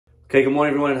Okay, good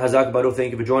morning everyone, and Hazak Baruch.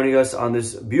 Thank you for joining us on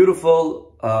this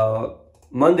beautiful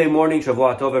Monday morning.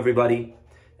 Shavua Tov, everybody.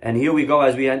 And here we go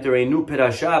as we enter a new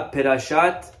Pirashat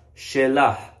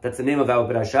Shelah. That's the name of our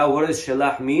Pirashat. What does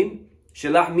Shelah mean?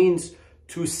 Shelah means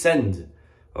to send.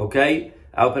 Okay?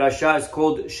 Our Pirashat is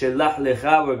called Shelah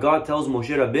Lecha, where God tells Moshe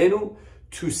Rabbeinu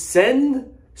to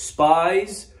send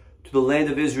spies to the land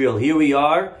of Israel. Here we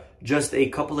are, just a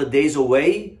couple of days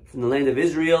away from the land of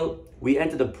Israel. We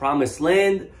enter the promised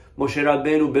land. Moshe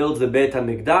Rabbeinu builds the Beit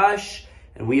HaMikdash,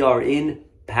 and we are in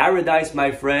paradise, my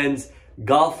friends.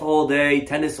 Golf all day,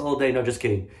 tennis all day. No, just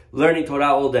kidding. Learning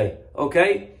Torah all day.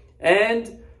 Okay?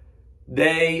 And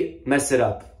they mess it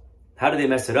up. How do they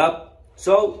mess it up?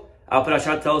 So, our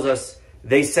Parashat tells us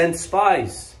they sent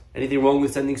spies. Anything wrong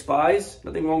with sending spies?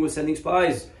 Nothing wrong with sending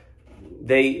spies.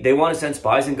 They want to send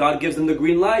spies, and God gives them the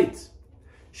green light.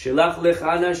 Shelach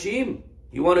lecha anashim.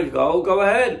 You want to go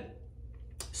ahead.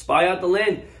 Spy out the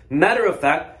land. Matter of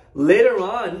fact, later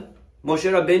on, Moshe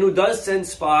Rabbeinu does send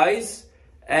spies,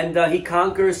 and he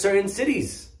conquers certain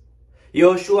cities.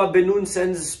 Yoshua ben Nun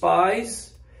sends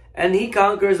spies, and he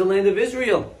conquers the land of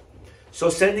Israel. So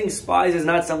sending spies is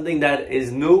not something that is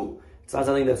new. It's not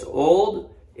something that's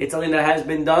old. It's something that has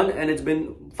been done, and it's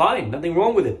been fine. Nothing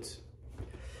wrong with it.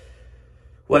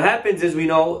 What happens is, we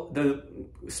know the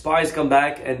spies come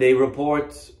back and they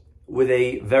report with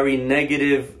a very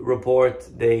negative report.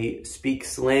 They speak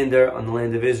slander on the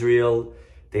land of Israel.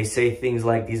 They say things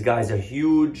like, these guys are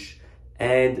huge,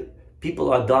 and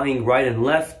people are dying right and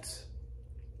left,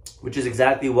 which is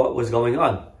exactly what was going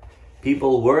on.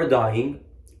 People were dying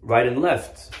right and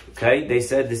left. Okay, they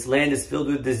said this land is filled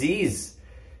with disease.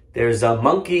 There's a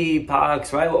monkey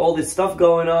pox, right? All this stuff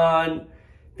going on.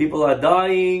 People are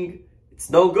dying. It's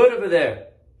no good over there.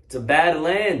 It's a bad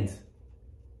land.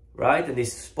 Right? And they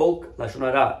spoke Lashon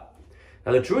Hara.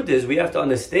 Now the truth is, we have to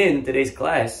understand in today's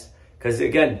class, because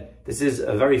again, this is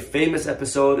a very famous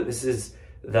episode. This is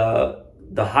the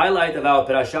highlight of our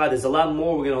Parashat. There's a lot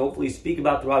more we're going to hopefully speak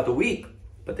about throughout the week.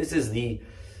 But this is the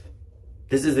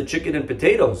chicken and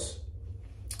potatoes.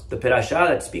 The Parashat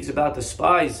that speaks about the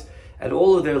spies and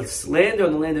all of their slander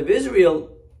on the land of Israel.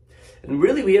 And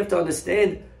really we have to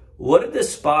understand, what did the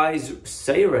spies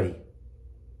say already?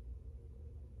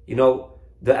 You know,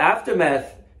 the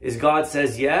aftermath is God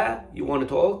says, yeah, you want to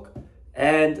talk?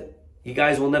 And you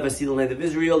guys will never see the land of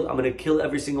Israel. I'm going to kill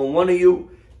every single one of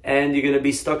you. And you're going to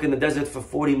be stuck in the desert for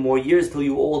 40 more years till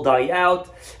you all die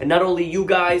out. And not only you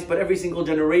guys, but every single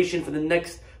generation for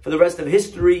the rest of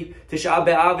history. Tisha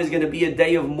B'Av is going to be a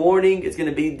day of mourning. It's going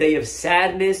to be a day of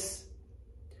sadness.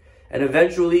 And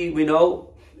eventually, we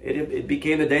know, it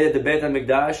became the day that the Beit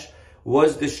HaMikdash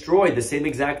was destroyed. The same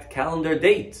exact calendar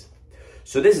date.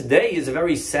 So this day is a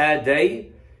very sad day.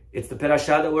 It's the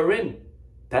Parashat that we're in.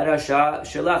 Parashat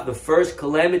Shelah. The first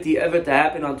calamity ever to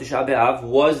happen on Tisha B'Av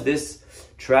was this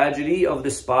tragedy of the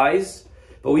spies.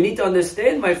 But we need to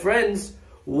understand, my friends,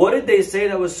 what did they say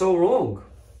that was so wrong?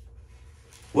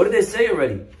 What did they say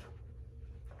already?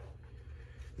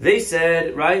 They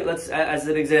said, right, let's, as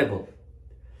an example,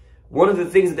 one of the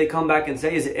things that they come back and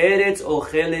say is, Eretz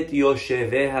ochelet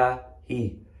yosheveha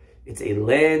hi. It's a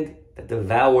land that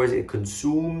devours, it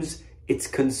consumes its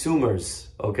consumers.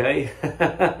 Okay?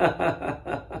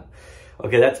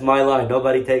 Okay, that's my line.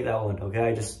 Nobody take that one.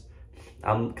 Okay,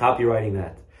 I'm copywriting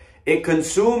that. It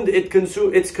consumes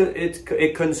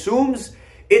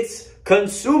its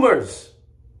consumers.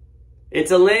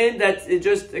 It's a land that it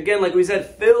just, again, like we said,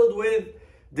 filled with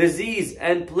disease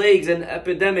and plagues and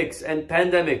epidemics and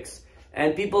pandemics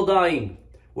and people dying.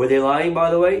 Were they lying,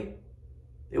 by the way?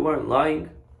 They weren't lying.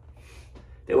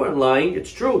 They weren't lying.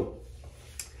 It's true.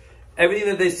 Everything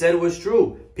that they said was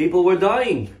true. People were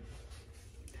dying.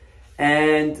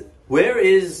 And where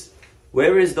is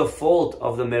the fault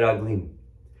of the Meraglim?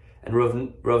 And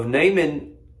Rav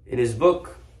Naaman, in his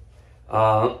book,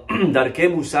 Darkei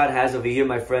Musar, has over here,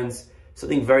 my friends,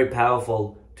 something very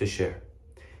powerful to share.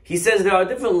 He says there are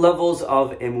different levels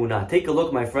of emunah. Take a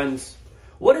look, my friends.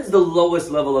 What is the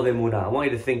lowest level of emunah? I want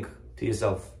you to think to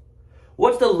yourself.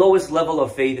 What's the lowest level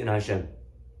of faith in Hashem?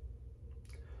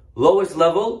 Lowest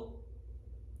level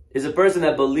is a person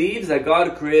that believes that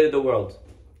God created the world.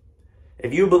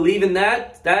 If you believe in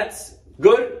that, that's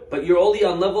good, but you're only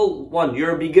on level 1.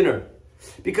 You're a beginner.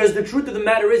 Because the truth of the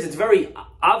matter is, it's very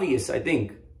obvious, I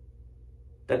think,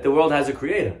 that the world has a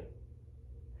creator.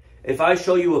 If I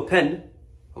show you a pen,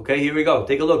 okay, here we go,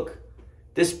 take a look.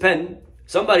 This pen,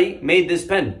 somebody made this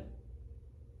pen.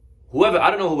 Whoever,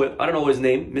 I don't know his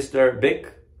name, Mr.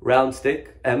 Bic, round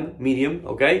stick, M, medium,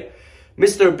 okay?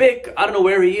 Mr. Bic, I don't know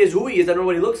where he is, who he is, I don't know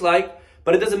what he looks like,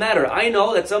 but it doesn't matter. I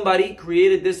know that somebody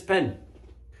created this pen.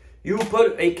 You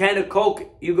put a can of Coke,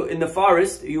 you go in the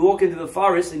forest, you walk into the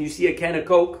forest and you see a can of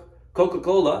Coke,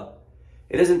 Coca-Cola.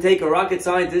 It doesn't take a rocket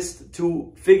scientist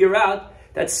to figure out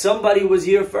that somebody was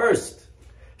here first.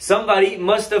 Somebody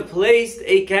must have placed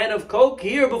a can of Coke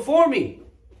here before me.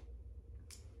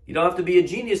 You don't have to be a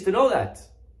genius to know that.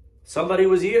 Somebody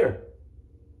was here.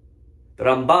 The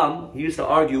Rambam, he used to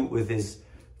argue with his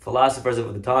philosophers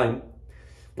of the time.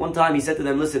 One time he said to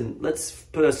them, listen, let's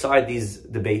put aside these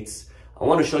debates. I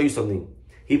want to show you something.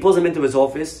 He pulls them into his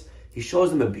office. He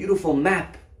shows them a beautiful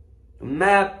map. A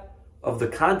map of the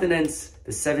continents,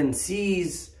 the 7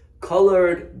 seas,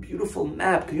 colored, beautiful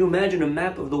map. Can you imagine a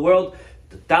map of the world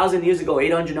 1,000 years ago,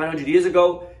 800, 900 years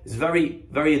ago? It's very,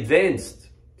 very advanced.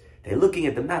 They're looking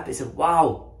at the map. They said,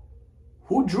 wow,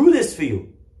 who drew this for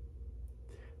you?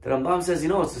 The Rambam says,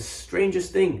 it's the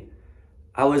strangest thing.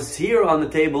 I was here on the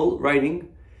table writing,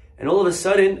 and all of a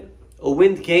sudden, a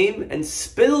wind came and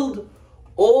spilled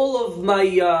all of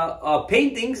my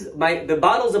paintings, the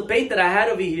bottles of paint that I had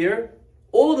over here,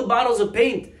 all the bottles of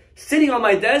paint sitting on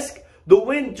my desk. The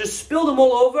wind just spilled them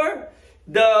all over.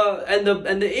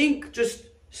 The ink just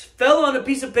fell on a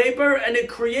piece of paper, and it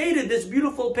created this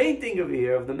beautiful painting over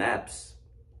here of the maps.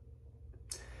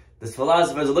 This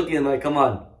philosopher is looking at me like, come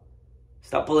on,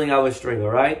 stop pulling our string, all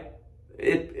right?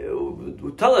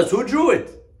 Tell us, who drew it?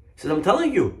 He says, I'm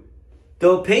telling you.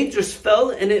 The paint just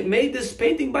fell and it made this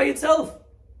painting by itself.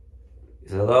 He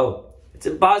said, hello, it's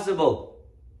impossible.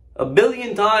 1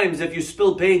 billion times if you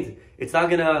spill paint, it's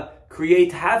not going to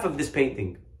create half of this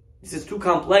painting. This is too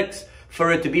complex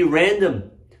for it to be random,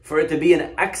 for it to be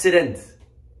an accident.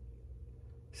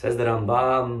 Says the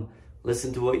Rambam,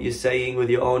 listen to what you're saying with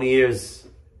your own ears.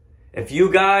 If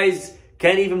you guys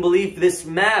can't even believe this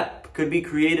map could be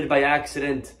created by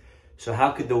accident, so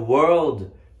how could the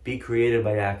world be created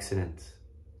by accident?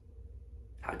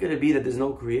 How could it be that there's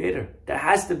no creator? There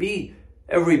has to be.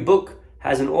 Every book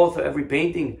has an author. Every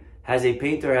painting has a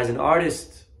painter, has an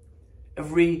artist.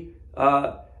 Every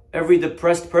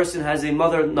depressed person has a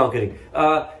mother. No, I'm kidding.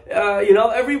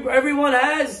 Everyone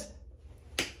has.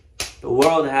 The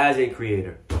world has a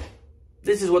creator.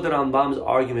 This is what the Rambam's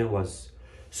argument was.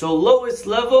 So lowest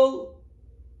level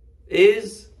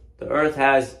is the earth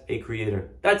has a creator.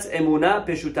 That's emunah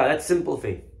peshuta. That's simple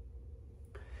faith.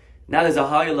 Now there's a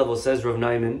higher level, says Rav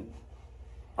Naiman,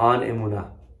 on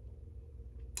emunah.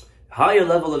 Higher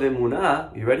level of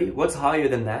emunah, you ready? What's higher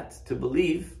than that? To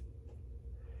believe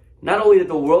not only that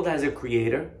the world has a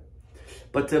creator,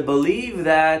 but to believe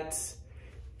that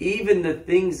even the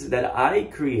things that I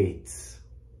create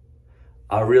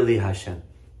are really Hashem.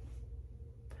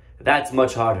 That's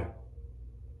much harder.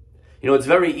 It's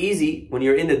very easy when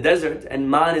you're in the desert and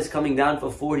man is coming down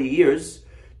for 40 years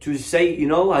to say,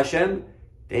 Hashem,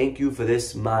 thank you for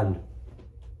this man.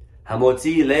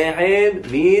 Hamotzi lehem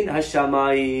min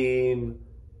hashamayim.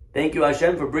 Thank you,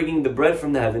 Hashem, for bringing the bread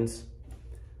from the heavens.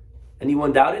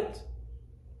 Anyone doubt it?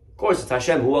 Of course, it's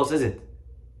Hashem. Who else is it?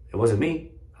 It wasn't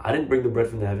me. I didn't bring the bread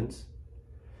from the heavens.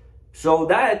 So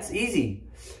that's easy.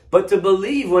 But to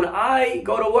believe when I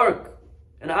go to work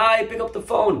and I pick up the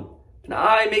phone and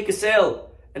I make a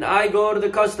sale and I go to the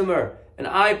customer and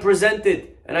I present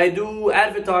it and I do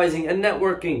advertising and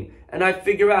networking and I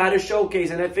figure out how to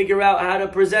showcase and I figure out how to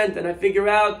present and I figure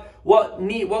out what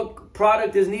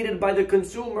product is needed by the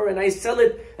consumer and I sell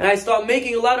it and I start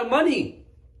making a lot of money.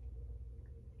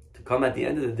 To come at the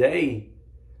end of the day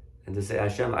and to say,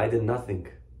 Hashem, I did nothing.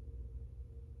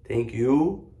 Thank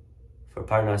you for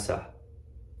parnasah.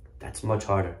 That's much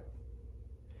harder.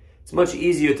 It's much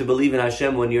easier to believe in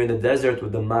Hashem when you're in the desert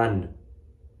with the man.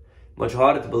 Much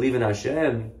harder to believe in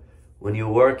Hashem when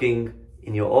you're working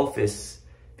in your office,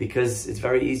 because it's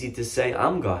very easy to say,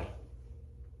 I'm God.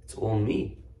 It's all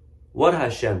me. What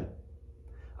Hashem?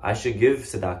 I should give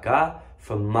tzedakah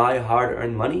from my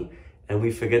hard-earned money, and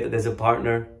we forget that there's a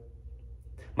partner.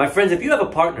 My friends, if you have a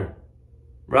partner,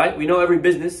 right? We know every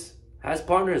business has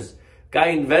partners. Guy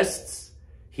invests.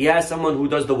 He has someone who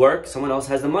does the work. Someone else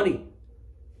has the money.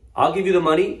 I'll give you the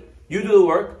money. You do the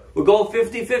work. We'll go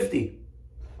 50-50.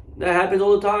 That happens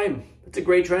all the time. It's a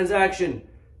great transaction.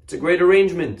 It's a great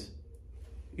arrangement.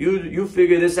 You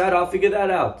figure this out. I'll figure that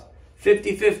out.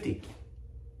 50-50.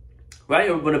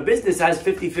 Right? When a business has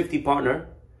 50-50 partner,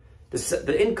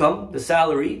 the income, the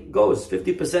salary goes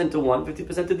 50% to one,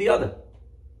 50% to the other.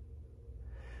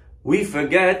 We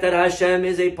forget that Hashem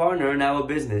is a partner in our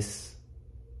business.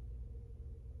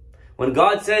 When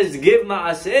God says, give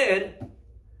ma'aser,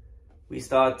 we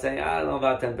start saying, I don't know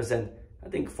about 10%. I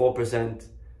think 4%.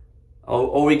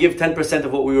 Or we give 10%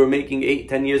 of what we were making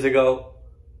 8-10 years ago.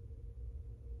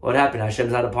 What happened?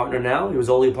 Hashem's not a partner now? He was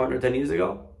only a partner 10 years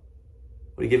ago?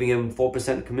 What What are you giving him?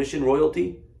 4% commission,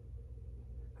 royalty?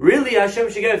 Really,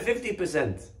 Hashem should get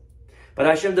 50%. But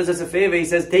Hashem does us a favor. He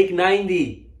says, take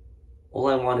 90. All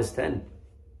I want is 10.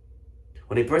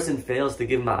 When a person fails to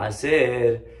give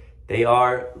ma'aser, they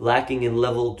are lacking in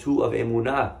level 2 of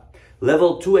emunah.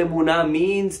 Level 2 emunah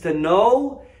means to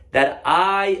know that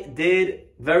I did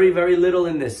very, very little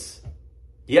in this.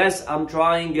 Yes, I'm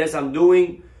trying. Yes, I'm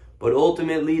doing. But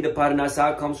ultimately, the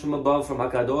parnasah comes from above, from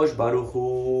HaKadosh Baruch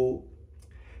Hu.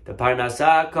 The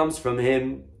parnasah comes from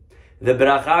Him. The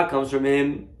bracha comes from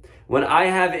Him. When I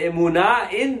have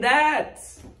emunah in that,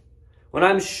 when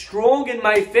I'm strong in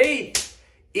my faith,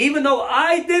 even though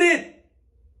I did it.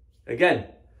 Again,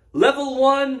 level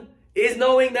 1 is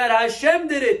knowing that Hashem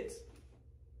did it.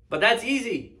 But that's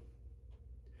easy.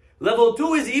 Level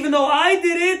 2 is even though I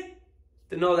did it,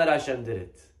 to know that Hashem did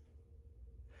it.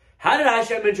 How did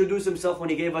Hashem introduce Himself when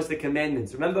He gave us the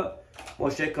commandments? Remember,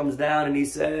 Moshe comes down and he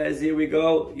says, here we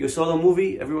go. You saw the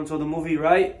movie? Everyone saw the movie,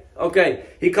 right? Okay.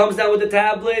 He comes down with the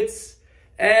tablets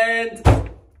and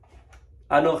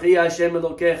Anochi Hashem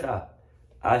Elokecha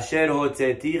Asher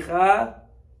Hotzeticha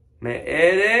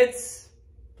Me'eretz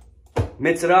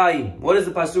Mizrahi. What does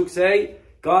the pasuk say?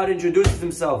 God introduces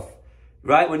Himself.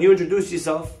 Right? When you introduce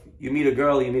yourself, you meet a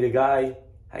girl, you meet a guy.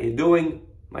 How you doing?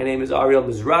 My name is Ariel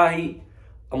Mizrahi.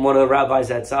 I'm one of the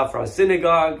rabbis at Safra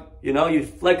Synagogue. You know, you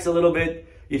flex a little bit.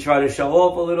 You try to show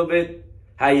off a little bit.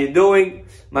 How you doing?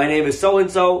 My name is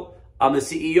so-and-so. I'm the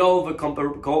CEO of a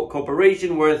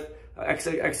corporation worth X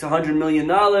 $100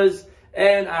 million.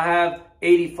 And I have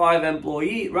 85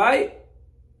 employees, right?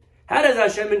 How does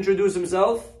Hashem introduce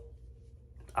Himself?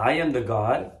 I am the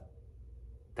God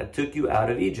that took you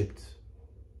out of Egypt.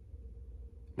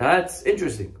 Now that's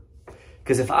interesting.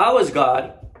 Because if I was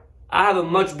God, I have a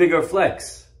much bigger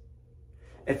flex.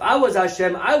 If I was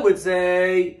Hashem, I would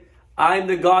say, I'm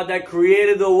the God that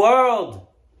created the world.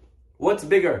 What's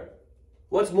bigger?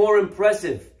 What's more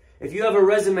impressive? If you have a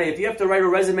resume, if you have to write a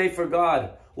resume for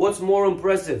God, what's more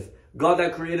impressive? God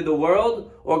that created the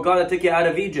world or God that took you out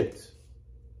of Egypt?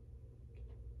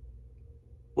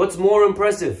 What's more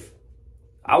impressive?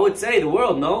 I would say the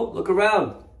world, no? Look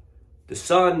around. The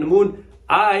sun, the moon.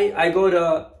 I go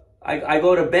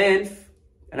to Banff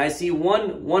and I see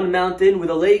one mountain with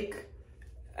a lake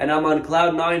and I'm on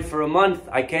cloud 9 for a month.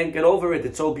 I can't get over it.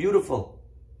 It's so beautiful.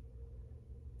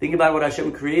 Think about what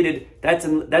Hashem created. That's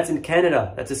in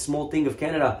Canada. That's a small thing of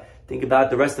Canada. Think about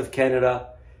the rest of Canada.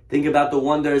 Think about the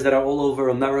wonders that are all over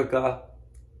America,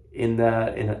 in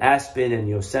Aspen and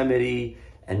Yosemite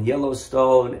and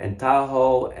Yellowstone and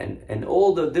Tahoe and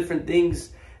all the different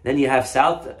things. Then you have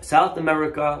South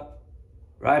America,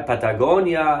 right?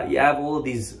 Patagonia. You have all of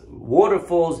these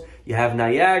waterfalls. You have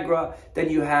Niagara. Then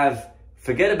you have,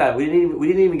 forget about it. We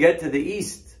didn't even get to the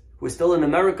east. We're still in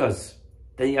Americas.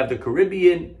 Then you have the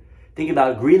Caribbean. Think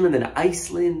about Greenland and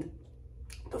Iceland,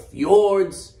 the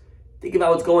fjords. Think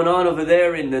about what's going on over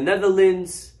there in the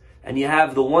Netherlands. And you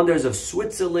have the wonders of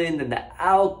Switzerland and the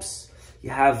Alps.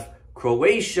 You have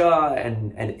Croatia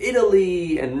and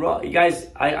Italy. And you guys,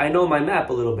 I know my map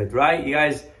a little bit, right? You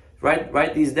guys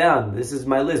write these down. This is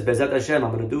my list. Bezat Hashem.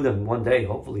 I'm going to do them one day,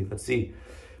 hopefully. Let's see.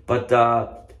 But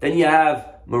then you have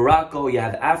Morocco, you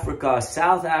have Africa,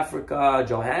 South Africa,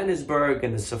 Johannesburg,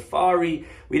 and the safari.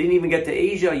 We didn't even get to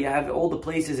Asia. You have all the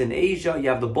places in Asia. You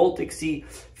have the Baltic Sea.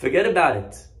 Forget about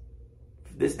it.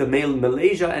 This, the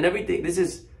Malaysia and everything. This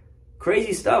is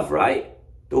crazy stuff, right?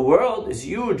 The world is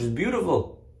huge. It's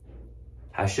beautiful.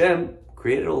 Hashem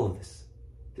created all of this.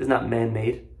 This is not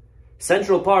man-made.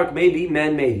 Central Park may be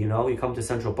man-made. You know, you come to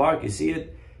Central Park, you see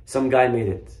it. Some guy made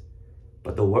it.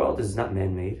 But the world is not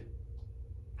man-made.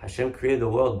 Hashem created the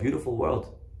world, beautiful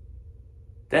world.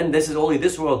 Then this is only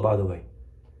this world, by the way.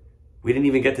 We didn't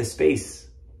even get to space.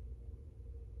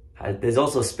 There's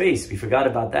also space. We forgot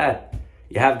about that.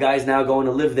 You have guys now going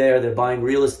to live there. They're buying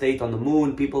real estate on the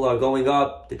moon. People are going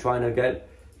up. They're trying to get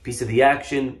a piece of the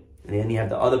action. And then you have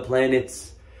the other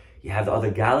planets. You have the other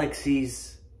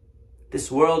galaxies. This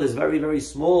world is very, very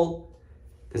small.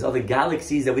 There's other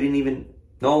galaxies that we didn't even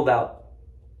know about.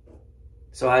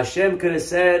 So Hashem could have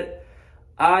said,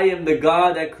 I am the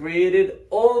God that created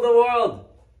all the world.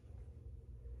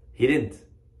 He didn't.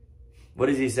 What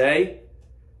does He say?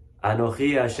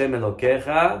 Anochi Hashem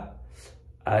Elokecha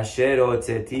Asher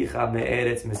Hotzeticha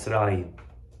Me'eretz Mizrahi.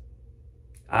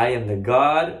 I am the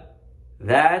God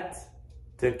that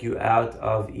took you out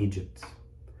of Egypt.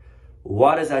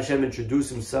 Why does Hashem introduce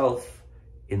Himself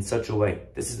in such a way?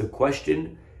 This is the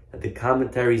question that the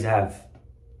commentaries have.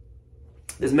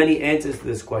 There's many answers to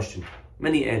this question.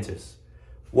 Many answers.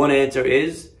 One answer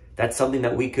is, that's something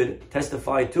that we could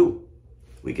testify to.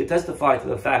 We could testify to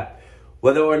the fact,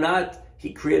 whether or not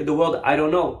He created the world? I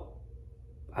don't know.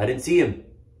 I didn't see him.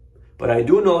 But I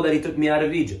do know that he took me out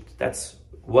of Egypt. That's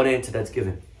one answer that's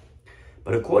given.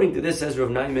 But according to this, says Rav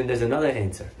Naiman, there's another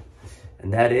answer.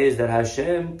 And that is that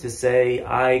Hashem, to say,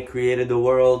 I created the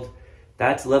world,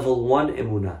 that's level 1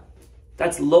 emunah.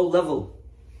 That's low level.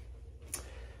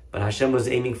 But Hashem was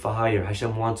aiming for higher.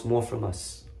 Hashem wants more from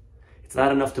us. It's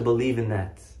not enough to believe in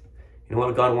that. You know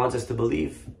what God wants us to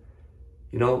believe?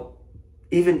 You know,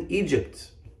 even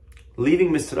Egypt,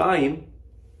 leaving Mizrahi,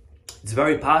 it's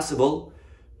very possible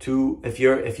to, if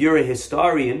you're a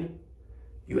historian,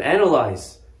 you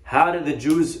analyze, how did the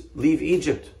Jews leave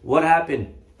Egypt? What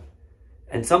happened?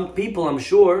 And some people, I'm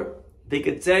sure, they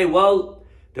could say, well,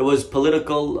 there was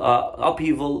political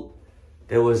upheaval,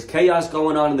 there was chaos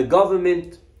going on in the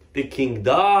government, the king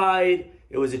died,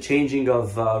 it was a changing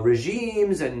of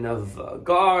regimes and of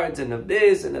guards and of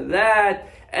this and of that,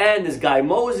 and this guy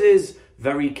Moses,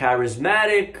 very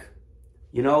charismatic,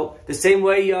 you know, the same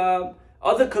way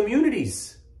other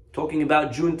communities, talking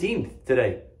about Juneteenth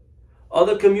today,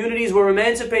 other communities were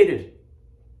emancipated.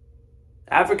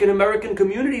 African American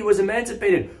community was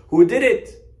emancipated. Who did it?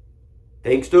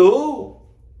 Thanks to who?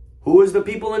 Who was the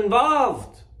people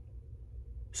involved?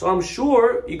 So I'm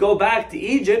sure you go back to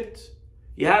Egypt,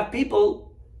 you have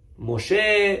people,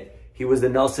 Moshe, he was the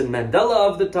Nelson Mandela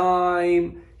of the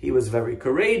time, he was very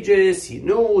courageous, he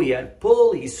knew, he had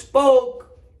pull, he spoke,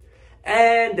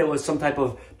 and there was some type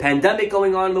of pandemic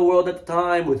going on in the world at the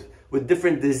time with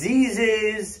different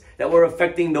diseases that were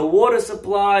affecting the water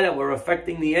supply, that were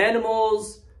affecting the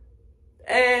animals.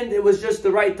 And it was just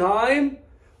the right time,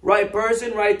 right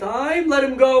person, right time, let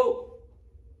him go.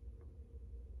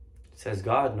 Says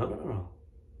God, no.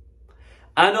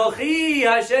 Anochi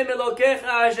Hashem Elokecha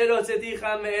asher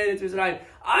hotzeticha me'eretz Mizraim.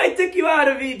 I took you out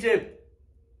of Egypt.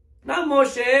 Not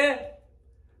Moshe.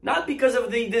 Not because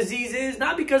of the diseases,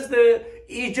 not because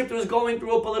Egypt was going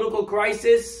through a political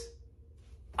crisis.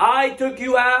 I took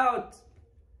you out.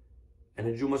 And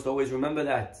a Jew must always remember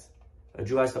that. A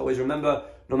Jew has to always remember,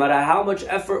 no matter how much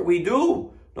effort we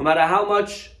do, no matter how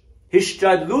much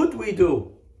hishtadlut we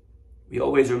do, we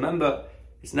always remember,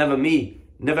 it's never me,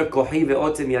 never kohi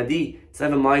ve'otzem yadi, it's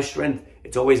never my strength,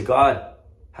 it's always God.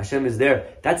 Hashem is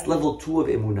there. That's level 2 of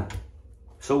emunah.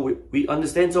 So we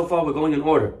understand so far, we're going in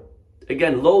order.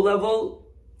 Again, low level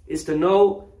is to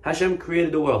know Hashem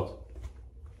created the world.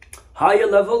 Higher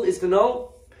level is to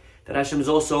know that Hashem is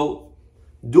also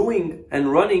doing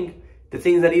and running the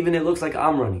things that even it looks like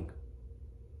I'm running.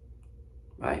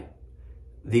 Right?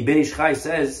 The Ben Ish Chai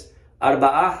says,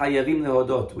 Arba'ah hayavim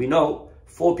lehodot. We know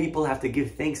 4 people have to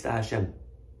give thanks to Hashem.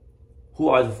 Who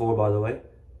are the 4, by the way?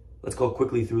 Let's go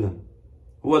quickly through them.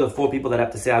 Who are the 4 people that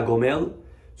have to say Hagomel?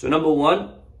 So number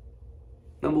one,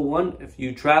 if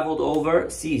you traveled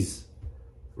over seas,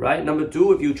 right? Number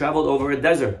 2, if you traveled over a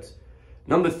desert.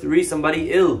 Number 3,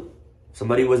 somebody ill.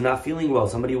 Somebody was not feeling well.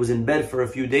 Somebody was in bed for a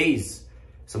few days.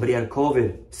 Somebody had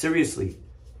COVID. Seriously.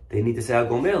 They need to say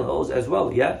Hagomel as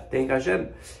well. Yeah, thank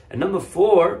Hashem. And number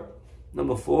 4,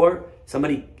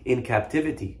 somebody in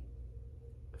captivity.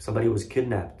 Somebody was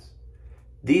kidnapped.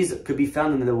 These could be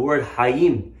found in the word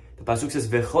Hayim. The pasuk says,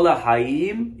 V'chola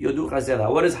Hayim yodu chazela.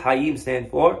 What does Hayim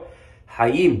stand for?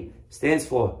 Hayim stands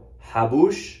for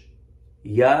Habush,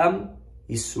 Yam,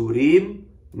 Yisurim,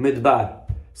 Midbar.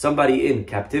 Somebody in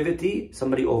captivity,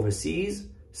 somebody overseas,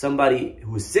 somebody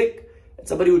who's sick, and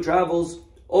somebody who travels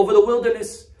over the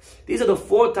wilderness. These are the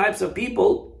 4 types of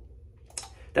people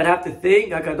that have to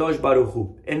thank HaKadosh Baruch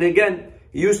Hu. And again,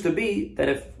 it used to be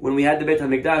that when we had the Beit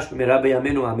HaMikdash, Rabbi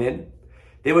Amenu Amen,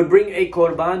 they would bring a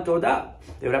Korban Todah.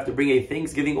 They would have to bring a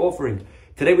Thanksgiving offering.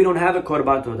 Today we don't have a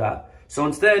Korban Todah. So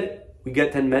instead, we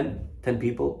get 10 men, 10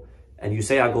 people, and you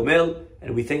say Hagomel,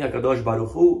 and we thank HaKadosh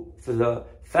Baruch Hu for the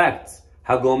facts.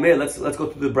 Hagomel, let's go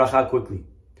through the bracha quickly.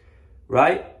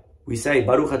 Right? We say,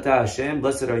 Baruch Atah Hashem,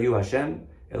 blessed are you Hashem,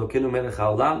 Elokeinu melech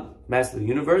haolam, Master of the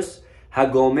universe.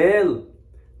 Hagomel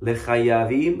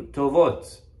lechayavim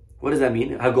tovot. What does that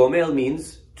mean? Hagomel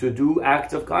means to do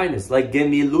acts of kindness, like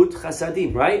gemilut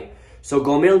chasadim, right? So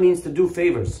gomel means to do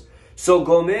favors. So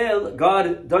gomel,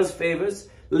 God does favors.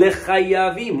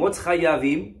 Lechayavim. What's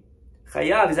chayavim?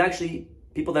 Chayav is actually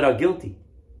people that are guilty.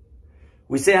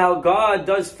 We say how God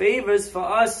does favors for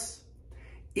us,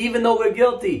 even though we're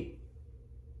guilty.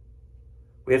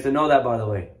 We have to know that, by the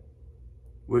way.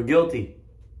 We're guilty.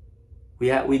 We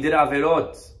did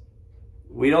averot.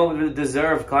 We don't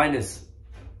deserve kindness.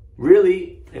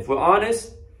 Really, if we're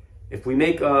honest, if we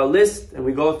make a list and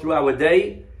we go through our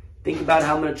day, think about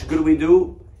how much good we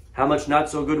do, how much not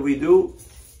so good we do.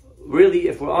 Really,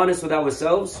 if we're honest with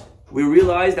ourselves, we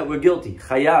realize that we're guilty.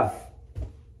 Chayav.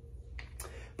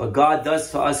 But God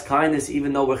does for us kindness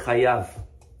even though we're chayav.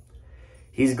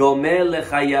 He's gomel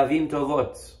lechayavim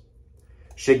tovot.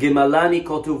 Shegimalani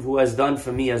kotuv, who has done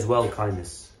for me as well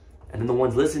kindness. And then the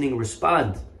ones listening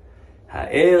respond.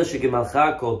 Ha'el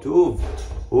shegimalcha kotuv,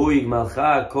 hu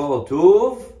yigmalcha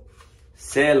kotuv,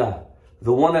 Shelah.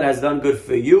 The one that has done good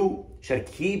for you shall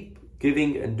keep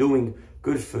giving and doing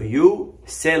good for you.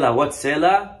 Shelah. What's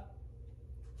Shelah?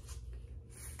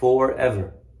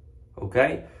 Forever.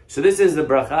 Okay? So this is the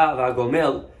bracha of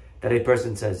Hagomel that a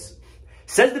person says.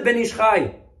 Says the Ben Ish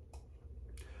Chai,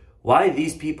 why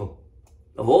these people?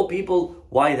 Of all people,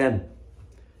 why them?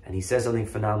 And he says something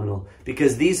phenomenal.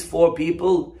 Because these 4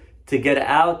 people, to get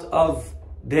out of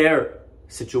their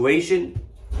situation,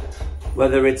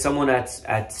 whether it's someone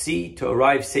at sea to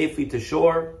arrive safely to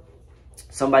shore,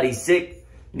 somebody sick,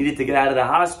 needed to get out of the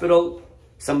hospital,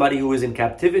 somebody who is in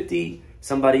captivity,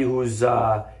 somebody who's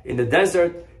in the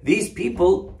desert, these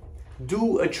people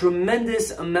do a tremendous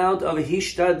amount of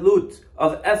hishtadlut,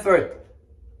 of effort.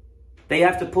 They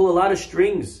have to pull a lot of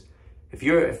strings. If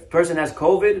a person has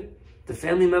COVID, the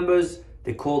family members,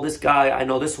 they call this guy, I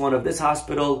know this one of this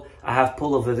hospital, I have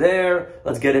pull over there,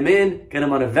 let's get him in, get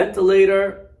him on a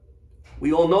ventilator.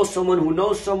 We all know someone who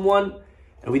knows someone,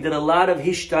 and we did a lot of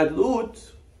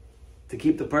hishtadlut to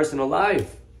keep the person alive.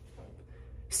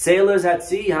 Sailors at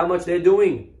sea, how much they're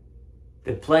doing?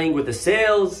 They're playing with the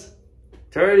sails,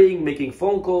 turning, making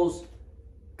phone calls.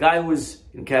 Guy who's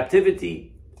in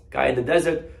captivity, guy in the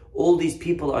desert. All these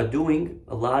people are doing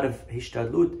a lot of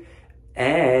hishtadlut.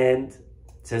 And,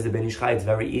 says the Ben Ish Chai, it's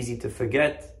very easy to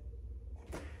forget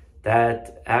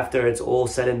that after it's all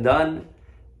said and done,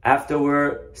 after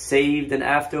we're saved and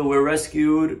after we're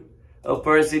rescued, a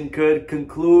person could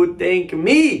conclude, thank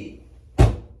me.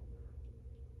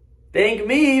 Thank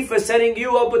me for setting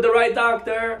you up with the right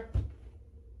doctor.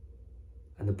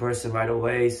 And the person right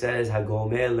away says,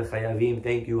 Hagomel lechayavim,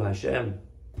 thank you Hashem.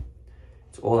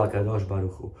 It's all HaKadosh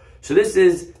Baruch Hu. So this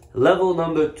is level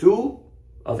number 2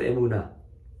 of emunah.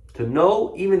 To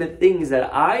know even the things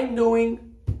that I'm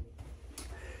doing,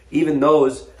 even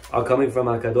those are coming from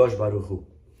HaKadosh Baruch Hu.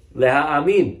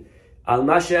 Leha'amin al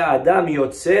ma she'adam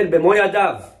yotzer bemo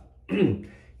yadav.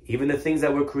 Even the things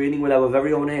that we're creating with our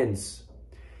very own hands.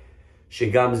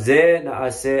 Shegam zeh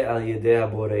na'aseh al yedei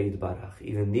haborei yitbarach.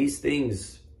 Even these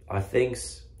things are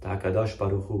thanks to HaKadosh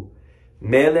Baruch Hu.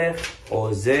 Melech,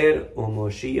 Ozer,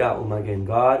 Umoshia, Umagen.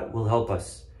 God will help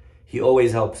us. He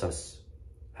always helps us.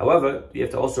 However, you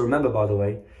have to also remember, by the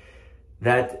way,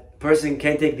 that person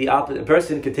can take the opposite. A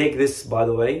person can take this, by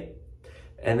the way,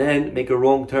 and then make a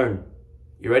wrong turn.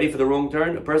 You ready for the wrong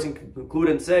turn? A person can conclude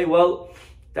and say, well,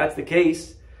 if that's the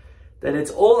case, then it's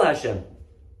all Hashem.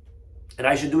 And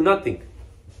I should do nothing.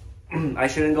 I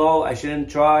shouldn't go, I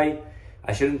shouldn't try,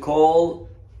 I shouldn't call.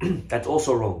 That's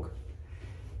also wrong.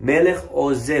 Melech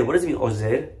Ozer. What does it mean,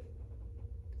 Ozer?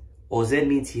 Ozer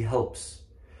means he helps.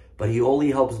 But he only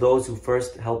helps those who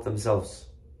first help themselves.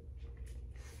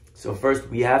 So first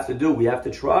we have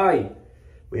to try.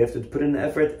 We have to put in the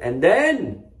effort, and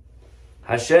then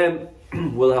Hashem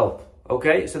will help.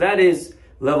 Okay? So that is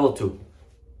level 2.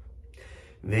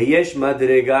 Ve'yesh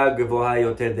madrega gvoha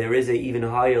yoter. There is an even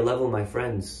higher level, my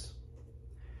friends.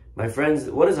 My friends,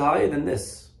 what is higher than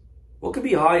this? What could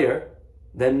be higher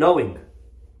than knowing?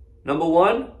 Number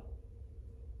 1,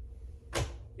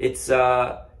 it's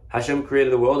Hashem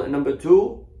created the world. And number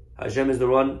 2, Hashem is the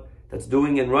one that's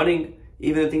doing and running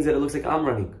even the things that it looks like I'm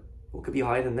running. What could be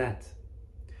higher than that?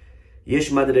 Yesh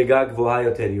madrega gvoha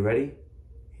yoter. You ready?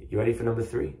 You ready for number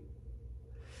 3?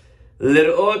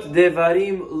 L'rot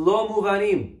devarim lo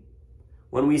muvanim.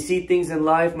 When we see things in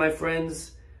life, my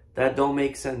friends, that don't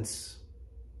make sense.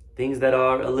 Things that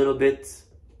are a little bit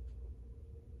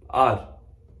odd.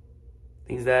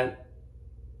 Things that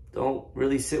don't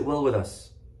really sit well with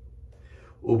us.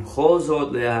 Ubchol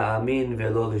zot le'ha'amin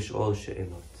ve'lo lish'ol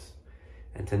she'elot.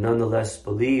 And to nonetheless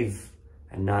believe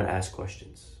and not ask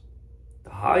questions. The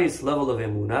highest level of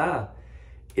emunah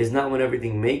is not when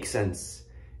everything makes sense.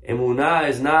 Emunah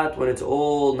is not when it's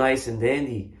all nice and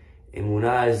dandy.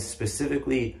 Emunah is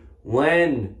specifically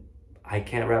when I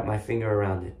can't wrap my finger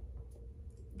around it.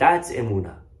 That's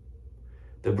emunah.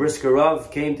 The Brisker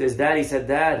Rav came to his dad. He said,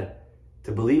 Dad,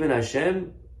 to believe in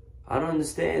Hashem, I don't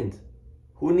understand.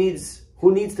 Who needs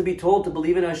to be told to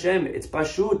believe in Hashem? It's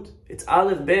Pashut. It's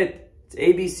Aleph Bet. It's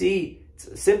ABC.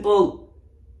 It's simple.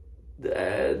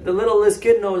 The littlest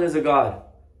kid knows there's a God.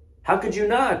 How could you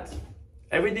not?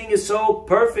 Everything is so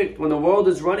perfect when the world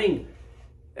is running.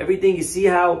 Everything, you see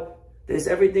how there's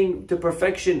everything to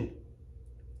perfection.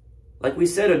 Like we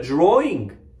said, a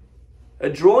drawing. A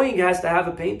drawing has to have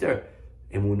a painter.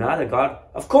 Emunah, God.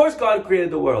 Of course God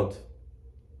created the world.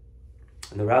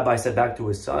 And the rabbi said back to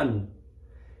his son,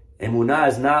 Emunah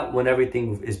is not when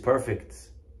everything is perfect.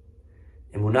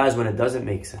 Emunah is when it doesn't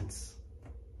make sense.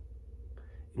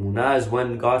 Emunah is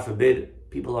when, God forbid,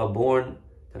 people are born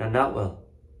that are not well.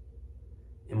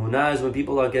 Emunah is when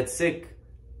people get sick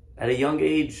at a young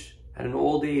age, at an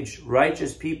old age.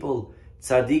 Righteous people,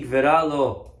 tzaddik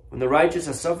veralo, when the righteous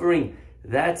are suffering,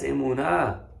 that's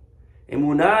emunah.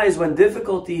 Emunah is when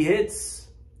difficulty hits,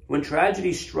 when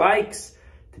tragedy strikes,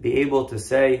 to be able to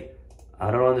say, I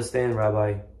don't understand,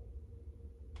 Rabbi,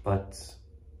 but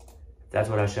that's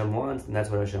what Hashem wants, and that's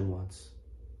what Hashem wants.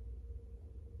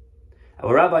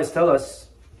 Our rabbis tell us,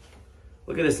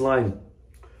 look at this line,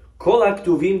 Kol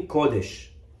haktuvim kodesh.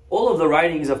 All of the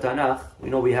writings of Tanakh, we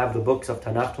know we have the books of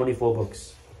Tanakh, 24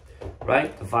 books,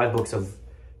 right? The 5 books of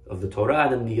the Torah,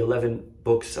 and then the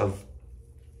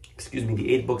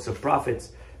 8 books of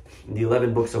prophets, and the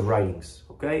 11 books of writings,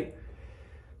 okay?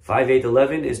 5, 8,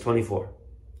 11 is 24.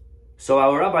 So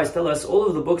our rabbis tell us all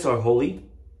of the books are holy,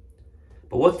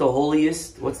 but what's the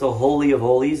holiest? What's the holy of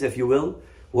holies, if you will?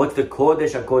 What's the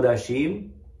Kodesh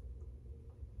HaKodashim?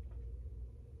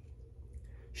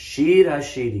 Shir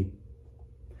HaShirim.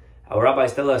 Our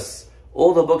rabbis tell us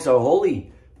all the books are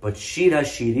holy, but Shir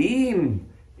HaShirim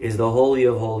is the holy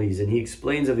of holies. And he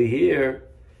explains over here,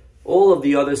 all of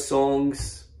the other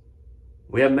songs,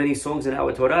 we have many songs in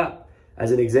our Torah.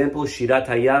 As an example, Shirat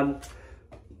Hayam,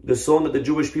 the song that the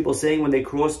Jewish people sang when they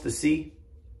crossed the sea.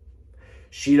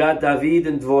 Shirat David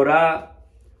and Dvorah,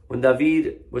 when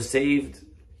David was saved,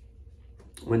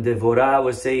 when Devorah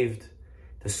was saved,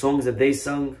 the songs that they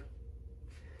sung.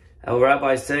 Our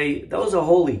rabbis say, those are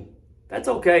holy. That's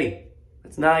okay.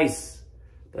 That's nice.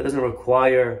 That doesn't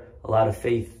require a lot of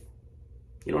faith.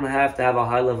 You don't have to have a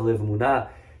high level of emunah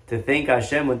to thank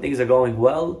Hashem when things are going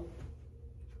well,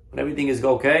 when everything is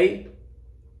okay.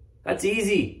 That's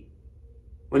easy.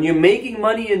 When you're making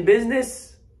money in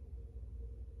business,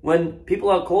 when people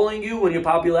are calling you, when your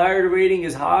popularity rating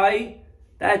is high,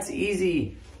 that's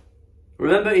easy.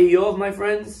 Remember Eov, my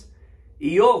friends?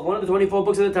 Eov, one of the 24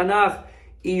 books of the Tanakh.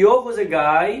 Eov was a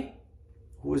guy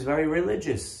who was very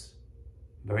religious,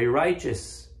 very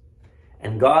righteous.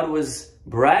 And God was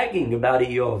bragging about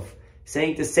Eov,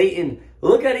 saying to Satan,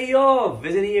 look at Eov,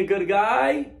 isn't he a good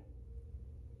guy?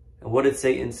 And what did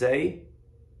Satan say?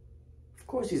 Of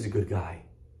course he's a good guy.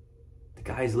 The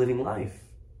guy's living life.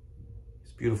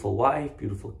 His beautiful wife,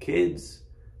 beautiful kids,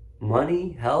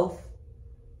 money, health.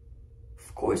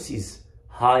 Of course he's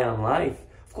high on life.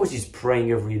 Of course he's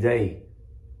praying every day.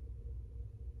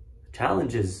 The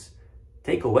challenge is,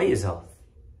 take away his health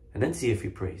and then see if he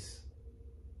prays.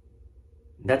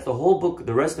 And that's the whole book.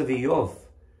 The rest of Eov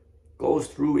goes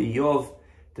through Eov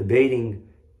debating,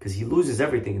 because he loses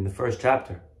everything in the first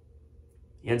chapter.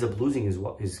 He ends up losing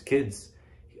his kids.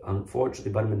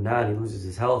 Unfortunately, Bar Minan, he loses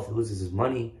his health, he loses his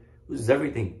money, loses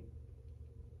everything.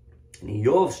 And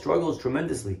Eov struggles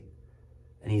tremendously.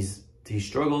 And he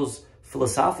struggles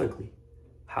philosophically.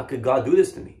 How could God do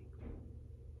this to me?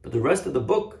 But the rest of the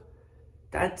book,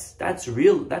 that's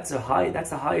real. That's the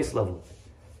highest level.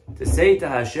 To say to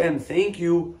Hashem, thank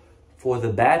you for the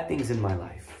bad things in my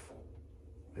life,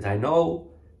 because I know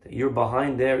that you're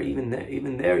behind there. Even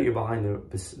there, you're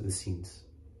behind the scenes.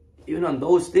 Even on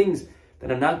those things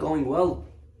that are not going well.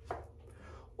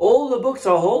 All the books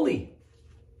are holy.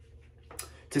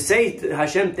 To say to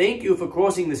Hashem, thank you for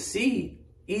crossing the sea,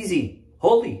 easy,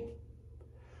 holy.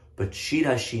 But Shir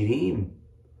HaShirim,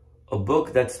 a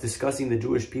book that's discussing the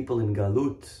Jewish people in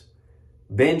Galut,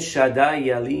 Ben Shaddai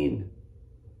Yalin,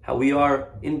 how we are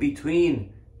in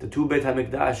between the two Beit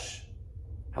HaMikdash,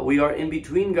 how we are in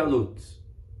between Galut.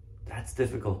 That's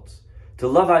difficult. To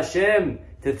love Hashem,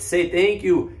 to say thank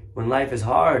you when life is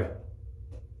hard.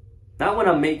 Not when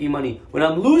I'm making money, when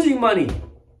I'm losing money.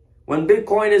 When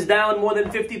Bitcoin is down more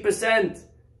than 50%,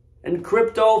 and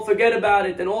crypto, forget about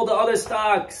it, and all the other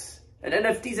stocks, and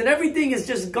NFTs, and everything is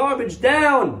just garbage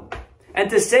down.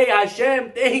 And to say,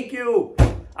 Hashem, thank you,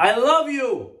 I love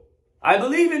you, I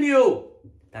believe in you.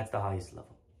 That's the highest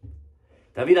level.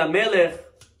 David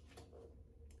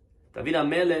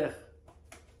HaMelech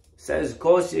says,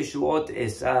 Kos Yeshuot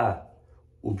Esa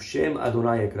Ubshem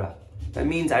Adonai Ekra. That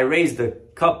means I raise the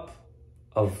cup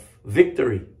of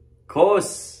victory.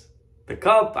 Kos, the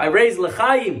cup, I raise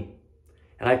L'chaim,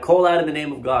 and I call out in the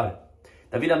name of God.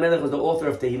 David HaMelech was the author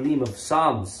of Tehillim, of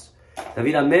Psalms.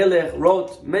 David HaMelech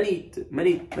wrote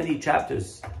many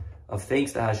chapters of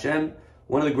thanks to Hashem.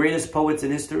 One of the greatest poets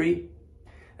in history.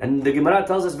 And the Gemara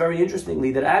tells us very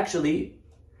interestingly that actually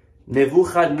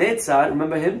Nebuchadnezzar,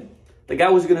 remember him? The guy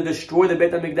who was going to destroy the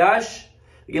Beit HaMikdash.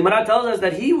 The Gemara tells us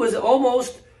that he was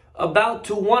almost about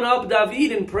to one-up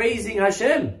David in praising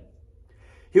Hashem.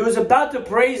 He was about to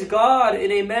praise God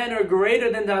in a manner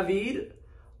greater than David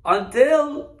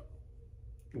until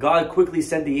God quickly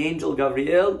sent the angel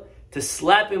Gabriel to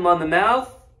slap him on the mouth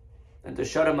and to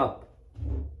shut him up.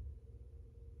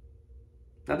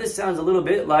 Now this sounds a little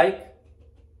bit like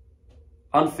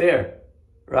unfair,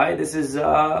 right? This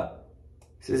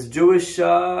is Jewish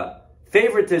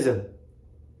favoritism.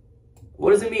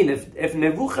 What does it mean? If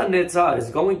Nebuchadnezzar is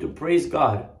going to praise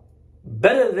God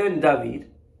better than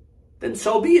David, then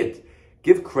so be it.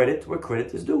 Give credit where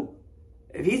credit is due.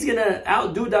 If he's going to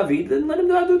outdo David, then let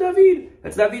him outdo David.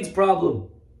 That's David's problem.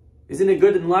 Isn't it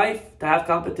good in life to have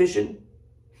competition?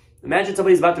 Imagine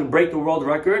somebody's about to break the world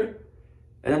record,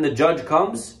 and then the judge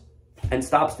comes and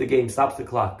stops the game, stops the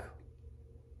clock.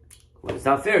 Well, it's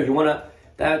not fair. You want to,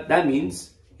 that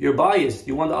means you're biased.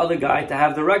 You want the other guy to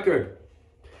have the record.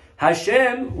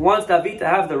 Hashem wants David to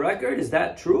have the record. Is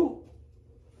that true?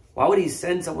 Why would he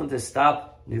send someone to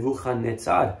stop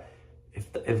Nebuchadnezzar?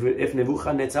 If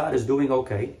Nebuchadnezzar is doing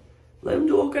okay, let him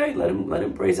do okay. Let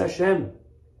him praise Hashem.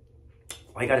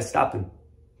 Why you got to stop him?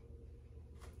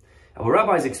 Our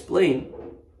rabbis explain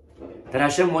that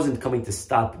Hashem wasn't coming to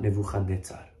stop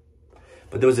Nebuchadnezzar.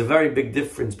 But there was a very big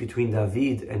difference between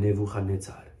David and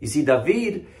Nebuchadnezzar. You see,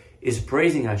 David is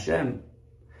praising Hashem,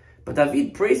 but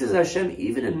David praises Hashem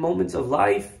even in moments of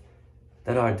life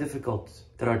that are difficult,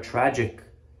 that are tragic,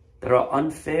 that are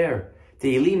unfair.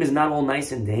 Tehillim is not all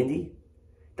nice and dandy.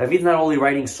 David's not only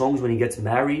writing songs when he gets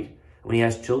married, when he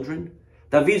has children.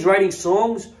 David's writing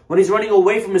songs when he's running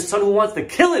away from his son who wants to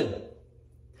kill him.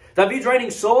 David's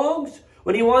writing songs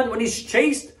when he's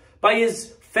chased by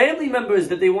his family members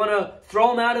that they want to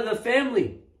throw him out of the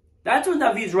family. That's what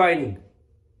David's writing.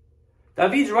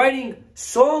 David's writing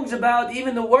songs about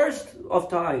even the worst of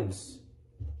times.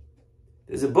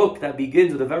 There's a book that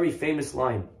begins with a very famous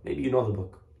line. Maybe you know the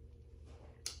book.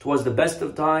 "'Twas the best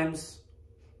of times."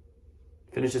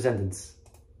 Finish the sentence.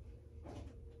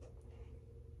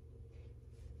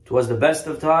 "'Twas the best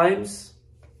of times.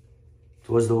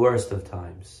 'Twas the worst of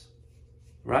times."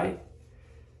 Right?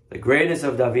 The greatness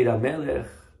of David HaMelech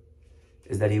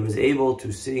is that he was able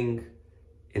to sing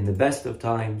in the best of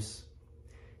times.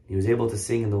 He was able to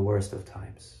sing in the worst of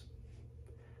times.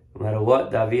 No matter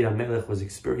what David HaMelech was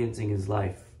experiencing in his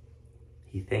life,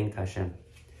 he thanked Hashem.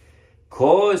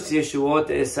 Kos Yeshuot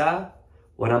Esa,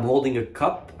 when I'm holding a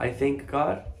cup, I thank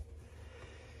God.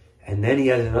 And then he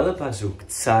has another pasuk,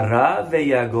 Tzara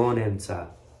veyagon emtza.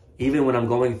 Even when I'm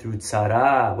going through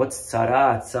tzara. What's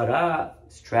tzara? Tzara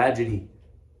is tragedy,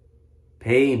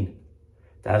 pain.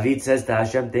 David says to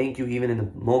Hashem, thank you even in the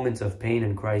moments of pain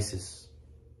and crisis.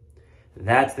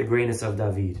 That's the greatness of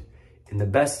David, in the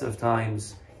best of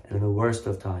times and in the worst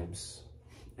of times.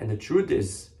 And the truth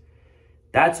is,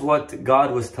 that's what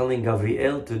God was telling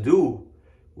Gabriel to do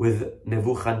with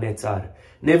Nebuchadnezzar.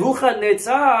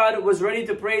 Nebuchadnezzar was ready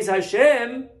to praise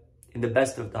Hashem in the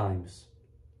best of times.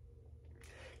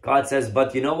 God says,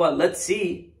 but you know what? Let's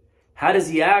see. How does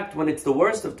he act when it's the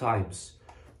worst of times?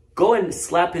 Go and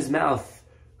slap his mouth.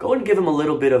 Go and give him a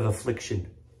little bit of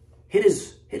affliction. Hit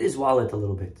his wallet a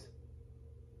little bit.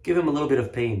 Give him a little bit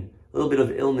of pain, a little bit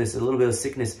of illness, a little bit of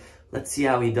sickness. Let's see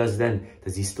how he does then.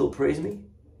 Does he still praise me?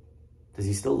 Does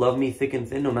he still love me thick and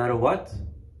thin no matter what?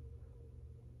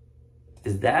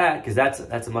 Is that, because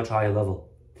that's a much higher level.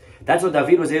 That's what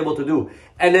David was able to do.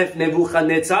 And if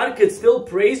Nebuchadnezzar could still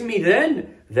praise me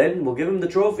then we'll give him the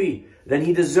trophy. Then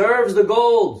he deserves the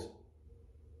gold.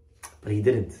 But he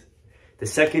didn't. The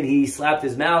second he slapped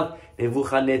his mouth,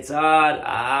 Nebuchadnezzar,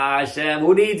 Hashem,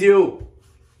 who needs you?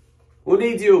 Who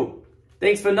needs you?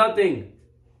 Thanks for nothing.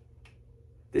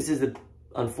 This is,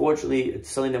 unfortunately, it's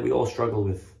something that we all struggle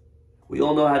with. We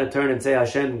all know how to turn and say,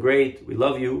 Hashem, great, we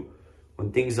love you,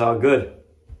 when things are good.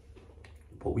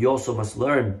 But we also must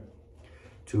learn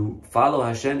to follow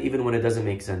Hashem even when it doesn't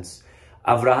make sense.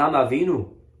 Avraham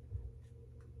Avinu,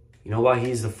 you know why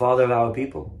he's the father of our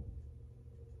people?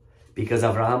 Because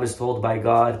Avraham is told by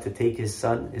God to take his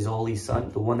son, his only son,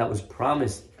 the one that was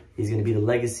promised he's going to be the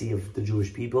legacy of the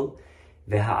Jewish people,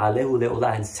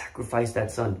 and sacrifice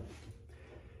that son.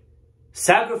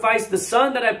 Sacrifice the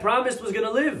son that I promised was going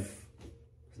to live.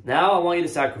 Now I want you to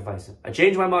sacrifice him. I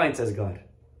changed my mind, says God.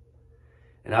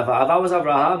 And if I was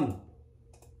Abraham,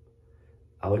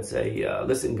 I would say,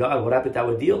 listen, God, what happened to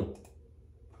our deal?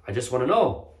 I just want to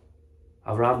know.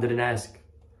 Abraham didn't ask.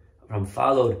 Abraham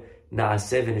followed.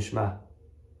 Na'aseh v'nishma.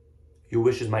 Your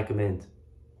wish is my command.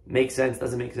 Makes sense,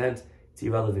 doesn't make sense, it's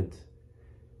irrelevant.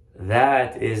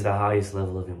 That is the highest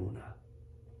level of emunah.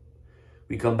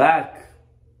 We come back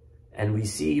and we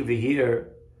see over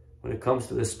here, when it comes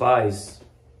to the spies,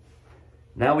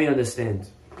 now we understand.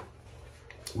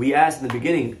 We asked in the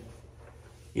beginning,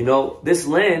 You know, this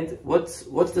land, what's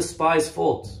the spies'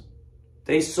 fault?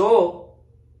 They saw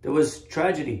there was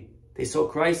tragedy. They saw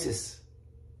crisis.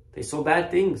 They saw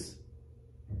bad things.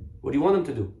 What do you want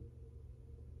them to do?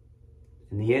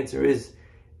 And the answer is,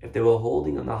 if they were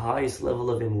holding on the highest level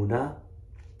of emunah,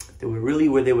 if they were really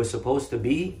where they were supposed to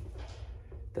be,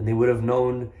 then they would have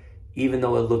known, even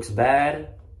though it looks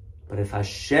bad, but if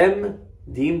Hashem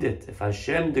deemed it, if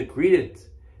Hashem decreed it,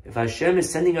 if Hashem is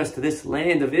sending us to this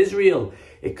land of Israel,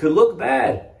 it could look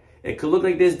bad. It could look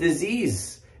like there's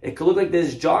disease. It could look like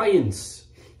there's giants.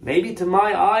 Maybe to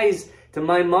my eyes, to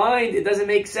my mind, it doesn't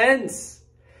make sense.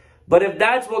 But if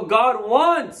that's what God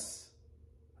wants,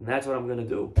 then that's what I'm going to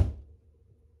do.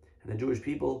 And the Jewish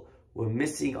people were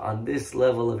missing on this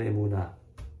level of emunah.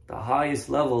 The highest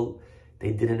level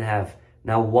they didn't have.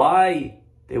 Now, why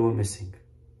they were missing?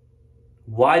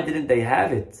 Why didn't they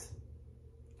have it?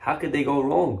 How could they go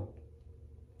wrong?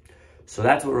 So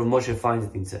that's what Rav Moshe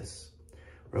Feinstein says.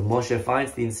 Rav Moshe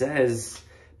Feinstein says,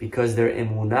 because their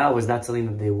emunah was not something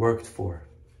that they worked for.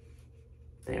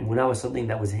 The emunah was something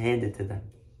that was handed to them.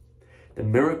 The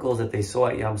miracles that they saw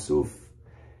at Yam Suf,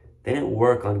 they didn't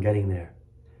work on getting there.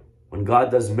 When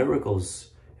God does miracles,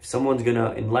 if someone's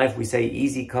gonna, in life we say,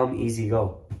 easy come, easy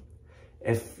go.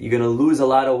 If you're gonna lose a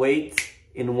lot of weight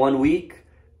in 1 week,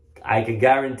 I can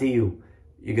guarantee you,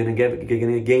 you're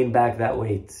gonna gain back that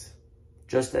weight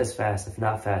just as fast, if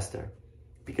not faster.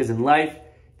 Because in life,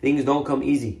 things don't come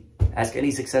easy. Ask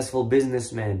any successful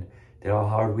businessman. There are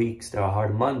hard weeks, there are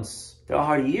hard months, there are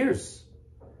hard years.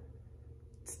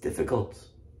 It's difficult.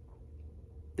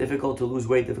 Difficult to lose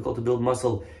weight, difficult to build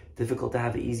muscle, difficult to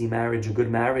have an easy marriage, a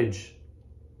good marriage.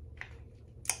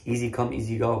 Easy come,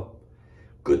 easy go.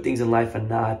 Good things in life are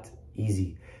not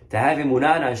easy. To have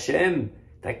emunah in Hashem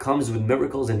that comes with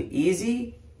miracles and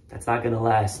easy, that's not going to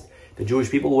last. The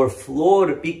Jewish people were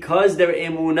flawed because their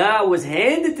emunah was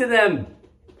handed to them.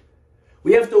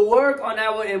 We have to work on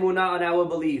our emunah, on our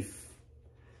belief.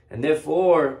 And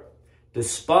therefore, the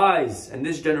spies and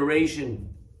this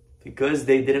generation, because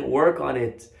they didn't work on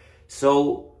it,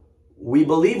 so we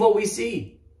believe what we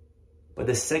see. But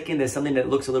the second there's something that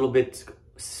looks a little bit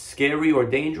scary or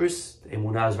dangerous, the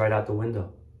emunah is right out the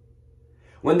window.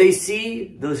 When they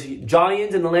see the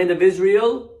giants in the land of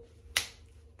Israel,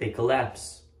 they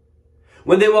collapse.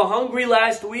 When they were hungry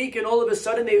last week and all of a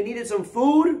sudden they needed some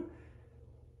food,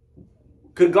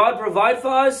 could God provide for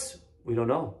us? We don't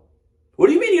know. What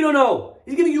do you mean you don't know?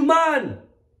 He's giving you man.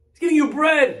 He's giving you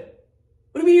bread.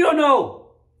 What do you mean you don't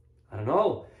know? I don't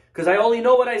know. Because I only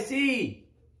know what I see.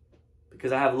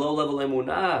 Because I have low-level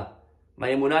emunah. My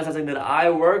emunah is something that I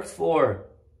worked for.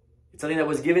 It's something that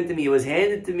was given to me. It was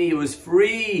handed to me. It was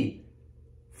free.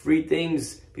 Free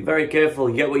things. Be very careful.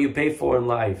 You get what you pay for in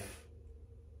life.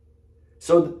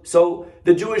 So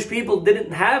the Jewish people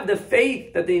didn't have the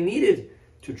faith that they needed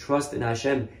to trust in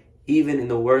Hashem, even in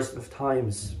the worst of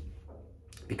times.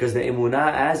 Because the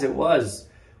emunah, as it was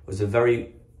a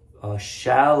very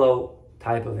shallow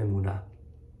type of emunah.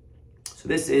 So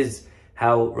this is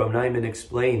how Rav Naiman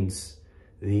explains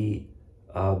the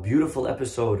beautiful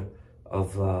episode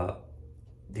of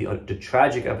the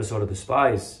tragic episode of the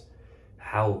spies.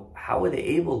 How were they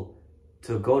able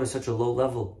to go to such a low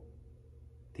level?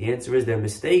 The answer is their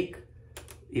mistake.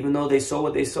 Even though they saw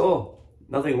what they saw,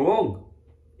 nothing wrong.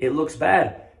 It looks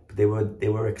bad, but they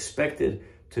were expected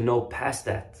to know past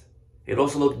that. It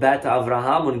also looked bad to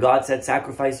Avraham when God said,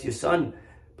 sacrifice your son.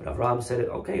 But Avraham said,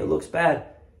 okay, it looks bad,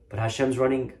 but Hashem's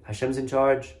running, Hashem's in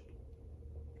charge.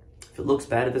 If it looks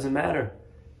bad, it doesn't matter.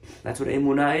 That's what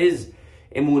emunah is.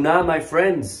 Emunah, my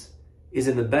friends, is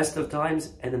in the best of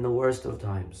times and in the worst of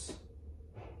times.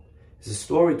 There's a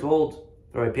story told,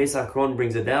 Rabbi Pesach Kron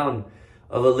brings it down,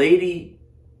 of a lady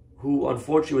who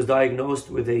unfortunately was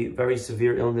diagnosed with a very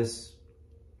severe illness.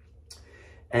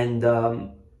 And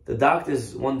the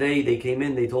doctors, one day they came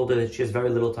in, they told her that she has very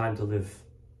little time to live.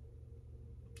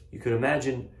 You could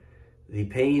imagine the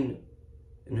pain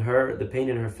in her, the pain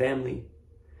in her family.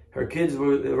 Her kids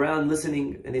were around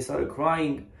listening and they started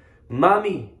crying,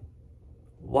 Mommy,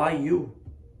 why you?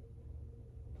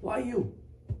 Why you?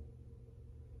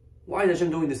 Why is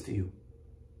Hashem doing this to you?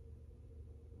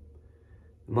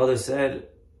 The mother said,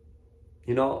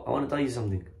 you know, I want to tell you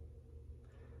something.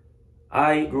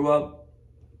 I grew up,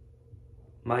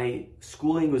 my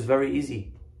schooling was very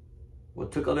easy.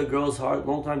 What took other girls a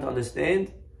long time to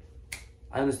understand,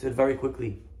 I understood very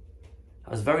quickly.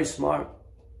 I was very smart.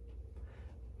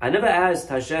 I never asked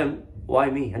Hashem, why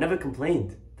me? I never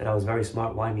complained that I was very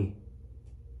smart, why me?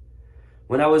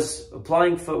 When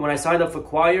I signed up for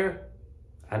choir,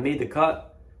 I made the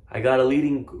cut, I got a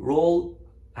leading role,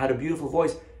 I had a beautiful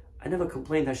voice. I never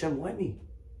complained, Hashem, why me?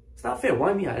 It's not fair.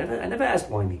 Why me? I never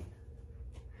asked why me.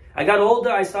 I got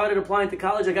older, I started applying to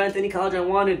college, I got into any college I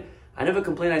wanted. I never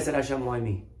complained, I said, Hashem, why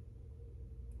me?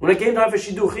 When it came time for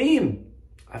shidduchim,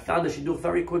 I found the shidduch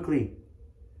very quickly.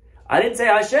 I didn't say,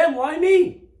 Hashem, why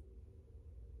me?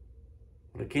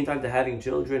 When it came time to having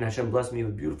children, Hashem blessed me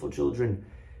with beautiful children.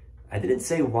 I didn't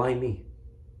say, why me?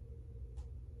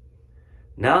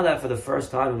 Now that for the first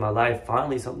time in my life,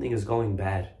 finally something is going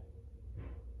bad.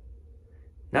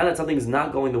 Now that something is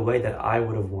not going the way that I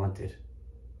would have wanted,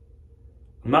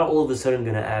 I'm not all of a sudden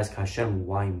going to ask Hashem,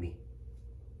 why me?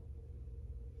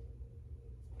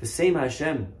 The same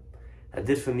Hashem that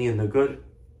did for me in the good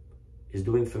is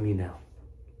doing for me now.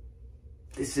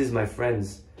 This is, my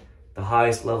friends, the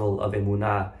highest level of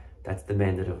emunah that's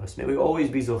demanded of us. May we always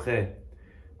be zocheh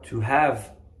to have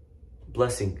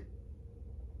blessing,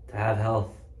 to have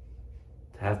health,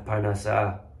 to have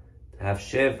parnasah, to have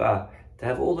sheva, to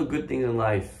have all the good things in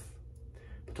life,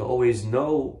 but to always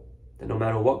know that no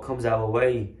matter what comes our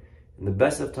way, in the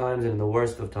best of times and in the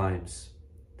worst of times,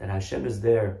 that Hashem is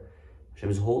there. Hashem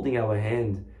is holding our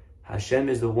hand. Hashem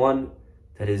is the one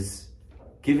that is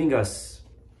giving us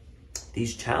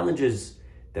these challenges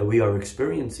that we are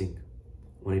experiencing.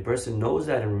 When a person knows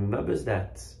that and remembers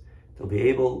that, they'll be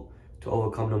able to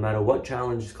overcome no matter what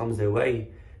challenge comes their way,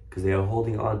 because they are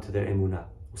holding on to their emunah.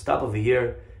 We'll stop over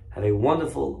here. Have a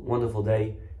wonderful, wonderful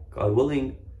day. God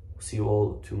willing, we'll see you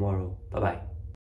all tomorrow. Bye-bye.